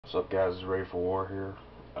What's up, guys? It's Ready for War here.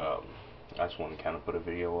 I just want to kind of put a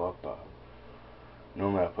video up.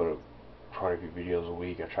 Normally I put up probably a few videos a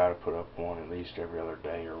week. I try to put up one at least every other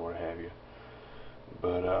day or what have you.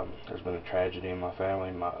 But there's been a tragedy in my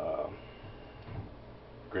family. My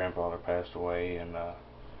grandfather passed away, and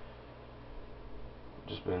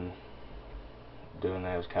just been doing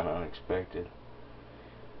that. It was kind of unexpected.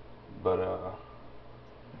 But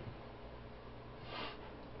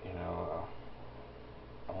you know,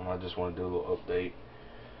 I just want to do a little update.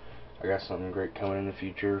 I got something great coming in the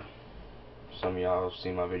future. Some of y'all have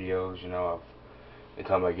seen my videos. You know, I've been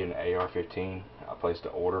talking about getting an AR-15. I placed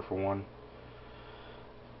an order for one.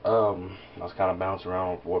 I was kind of bouncing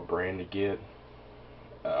around with what brand to get.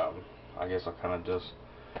 I guess I'll kind of just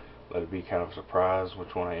let it be kind of a surprise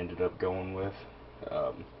which one I ended up going with.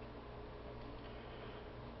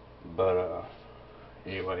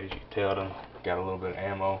 Anyways, you can tell them got a little bit of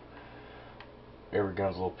ammo. Every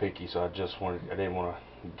gun's a little picky, so I didn't want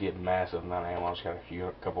to get massive amount of ammo. I just got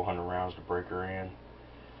a couple hundred rounds to break her in.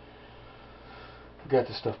 I've got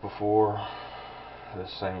this stuff before. The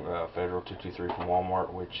same Federal 223 from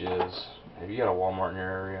Walmart, which is, if you got a Walmart in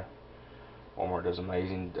your area, Walmart does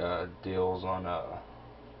amazing deals on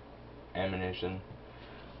ammunition.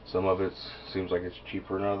 Some of it seems like it's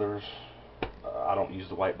cheaper than others. I don't use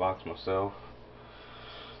the white box myself,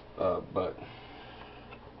 but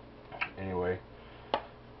anyway,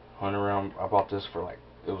 100 round. I bought this for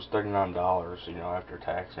it was $39, you know, after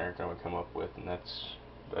tax and everything we come up with, and that's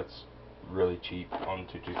really cheap on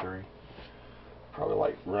 223. Probably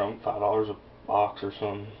like around $5 a box or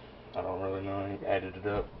something. I don't really know. I added it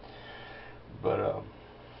up, but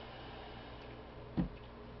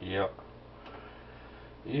yep,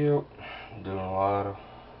 doing a lot of.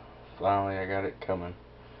 Finally, I got it coming.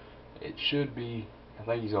 It should be. I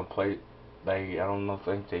think he's gonna play. I don't know.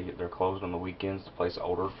 They're closed on the weekends. The place I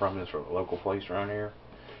ordered from is from a local place around here.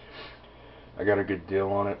 I got a good deal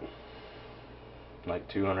on it, like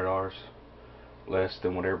 $200 less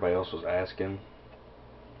than what everybody else was asking.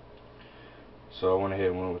 So I went ahead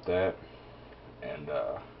and went with that, and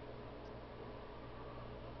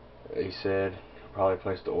he said he'll probably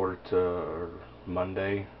place the order to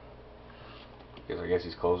Monday, because I guess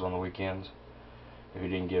he's closed on the weekends. If he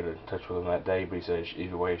didn't get in touch with him that day, but he said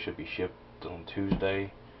either way it should be shipped on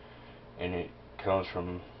Tuesday, and it comes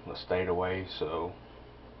from a state away, so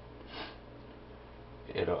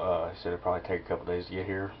he said it'll probably take a couple days to get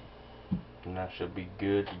here, and that should be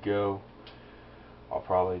good to go. I'll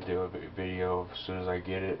probably do a video as soon as I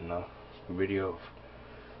get it, and a video of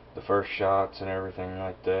the first shots and everything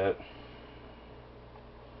like that.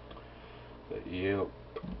 But yep,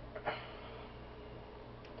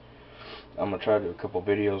 I'm gonna try to do a couple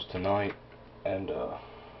videos tonight, and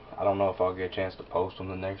I don't know if I'll get a chance to post them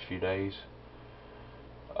the next few days.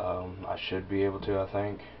 I should be able to, I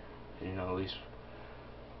think. You know, at least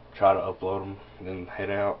try to upload them, then head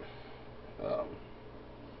out.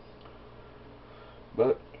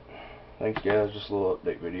 But thanks, guys. Just a little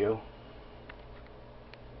update video.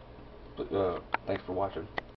 Thanks for watching.